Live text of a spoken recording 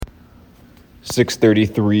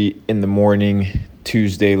6:33 in the morning,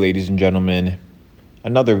 Tuesday, ladies and gentlemen.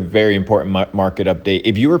 Another very important market update.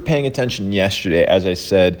 If you were paying attention yesterday, as I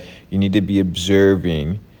said, you need to be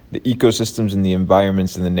observing the ecosystems and the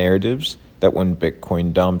environments and the narratives that when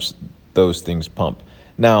Bitcoin dumps, those things pump.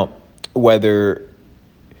 Now, whether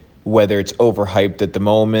it's overhyped at the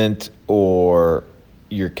moment or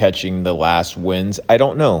you're catching the last wins, I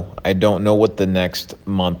don't know. I don't know what the next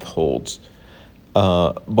month holds.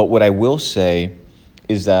 But what I will say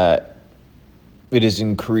is that it is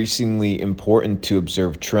increasingly important to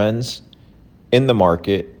observe trends in the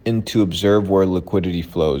market and to observe where liquidity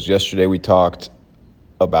flows. Yesterday, we talked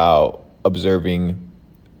about observing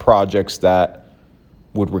projects that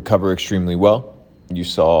would recover extremely well. You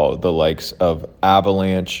saw the likes of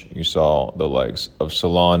Avalanche, you saw the likes of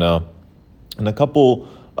Solana, and a couple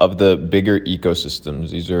of the bigger ecosystems.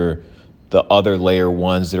 These are the other layer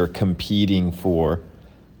ones that are competing for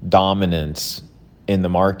dominance in the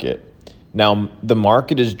market. Now, the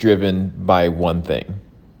market is driven by one thing: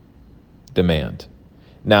 demand.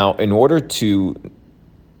 Now, in order to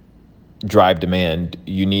drive demand,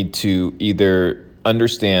 you need to either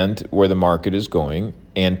understand where the market is going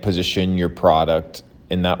and position your product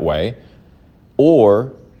in that way,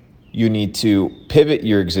 or you need to pivot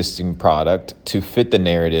your existing product to fit the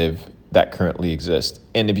narrative that currently exists.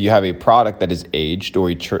 And if you have a product that is aged or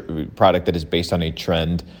a product that is based on a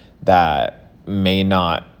trend that may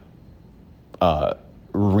not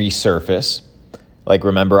resurface, like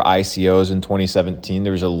remember ICOs in 2017,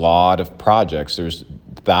 there was a lot of projects. There's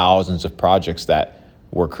thousands of projects that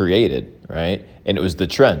were created, right? And it was the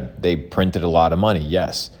trend. They printed a lot of money,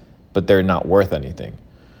 yes, but they're not worth anything.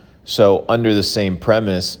 So under the same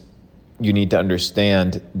premise, you need to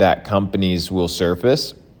understand that companies will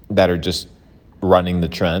surface that are just running the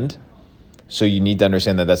trend. So you need to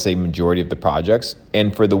understand that that's a majority of the projects.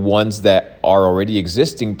 And for the ones that are already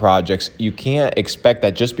existing projects, you can't expect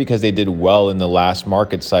that just because they did well in the last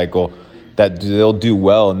market cycle, that they'll do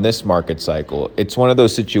well in this market cycle. It's one of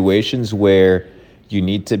those situations where you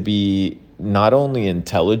need to be not only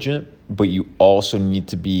intelligent, but you also need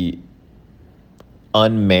to be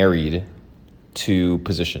unmarried to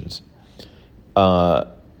positions.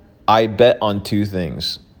 I bet on two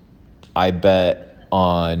things. I bet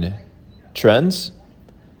on trends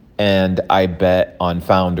and I bet on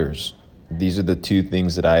founders. These are the two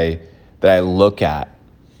things that I look at.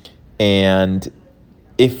 And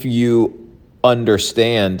if you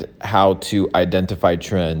understand how to identify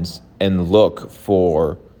trends and look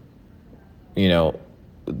for,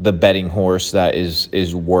 the betting horse that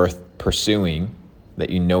is worth pursuing, that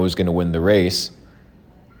you know is going to win the race,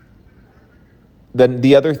 then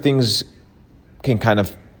the other things can kind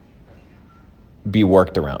of be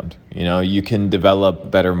worked around. You can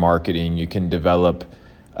develop better marketing, you can develop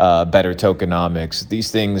better tokenomics.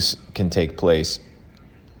 These things can take place.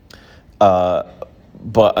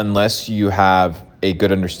 But unless you have a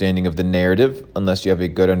good understanding of the narrative, unless you have a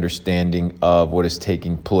good understanding of what is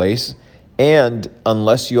taking place, and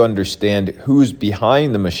unless you understand who's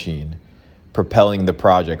behind the machine propelling the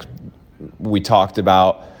project. We talked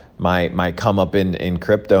about my come up in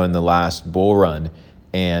crypto in the last bull run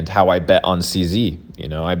and how I bet on CZ.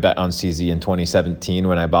 I bet on CZ in 2017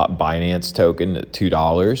 when I bought Binance token at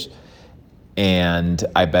 $2. And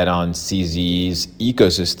I bet on CZ's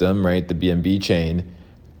ecosystem, right, the BNB chain,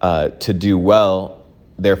 to do well.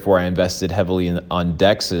 Therefore, I invested heavily on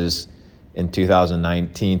DEXs in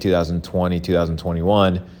 2019, 2020,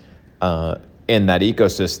 2021. In that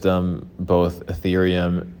ecosystem, both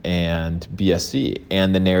Ethereum and BSC,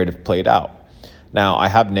 and the narrative played out. Now, I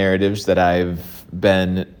have narratives that I've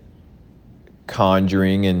been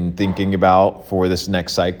conjuring and thinking about for this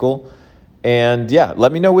next cycle. And yeah,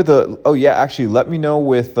 let me know with let me know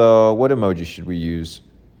with what emoji should we use?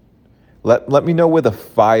 Let me know with a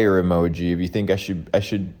fire emoji if you think I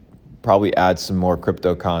should probably add some more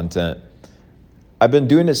crypto content. I've been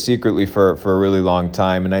doing it secretly for a really long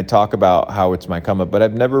time, and I talk about how it's my come up, but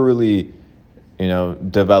I've never really,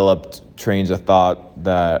 developed trains of thought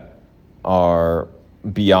that are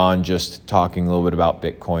beyond just talking a little bit about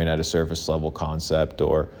Bitcoin at a surface level concept,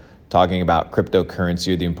 or talking about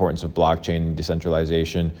cryptocurrency or the importance of blockchain and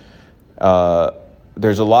decentralization.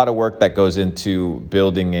 There's a lot of work that goes into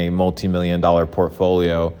building a multi-million-dollar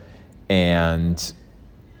portfolio, and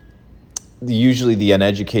usually the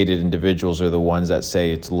uneducated individuals are the ones that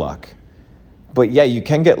say it's luck. But yeah, you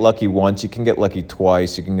can get lucky once, you can get lucky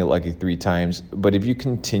twice, you can get lucky 3 times. But if you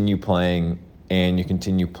continue playing and you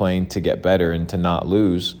continue playing to get better and to not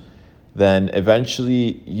lose, then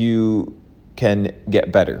eventually you can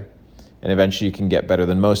get better. And eventually you can get better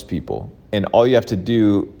than most people. And all you have to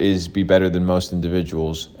do is be better than most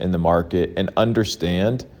individuals in the market and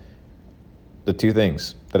understand the two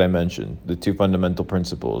things that I mentioned, the two fundamental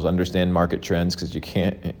principles. Understand market trends, because you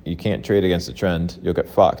can't trade against the trend. You'll get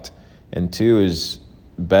fucked. And two is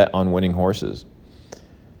bet on winning horses.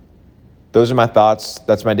 Those are my thoughts.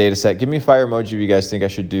 That's my data set. Give me a fire emoji if you guys think I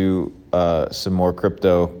should do some more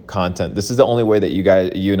crypto content. This is the only way that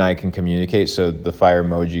you and I can communicate. So the fire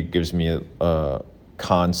emoji gives me a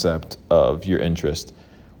concept of your interest.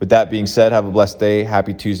 With that being said, have a blessed day.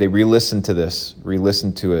 Happy Tuesday. Re-listen to this.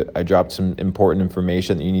 Re-listen to it. I dropped some important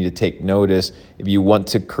information that you need to take notice if you want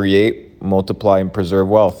to create, multiply, and preserve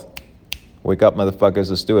wealth. Wake up, motherfuckers.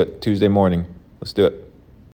 Let's do it. Tuesday morning. Let's do it.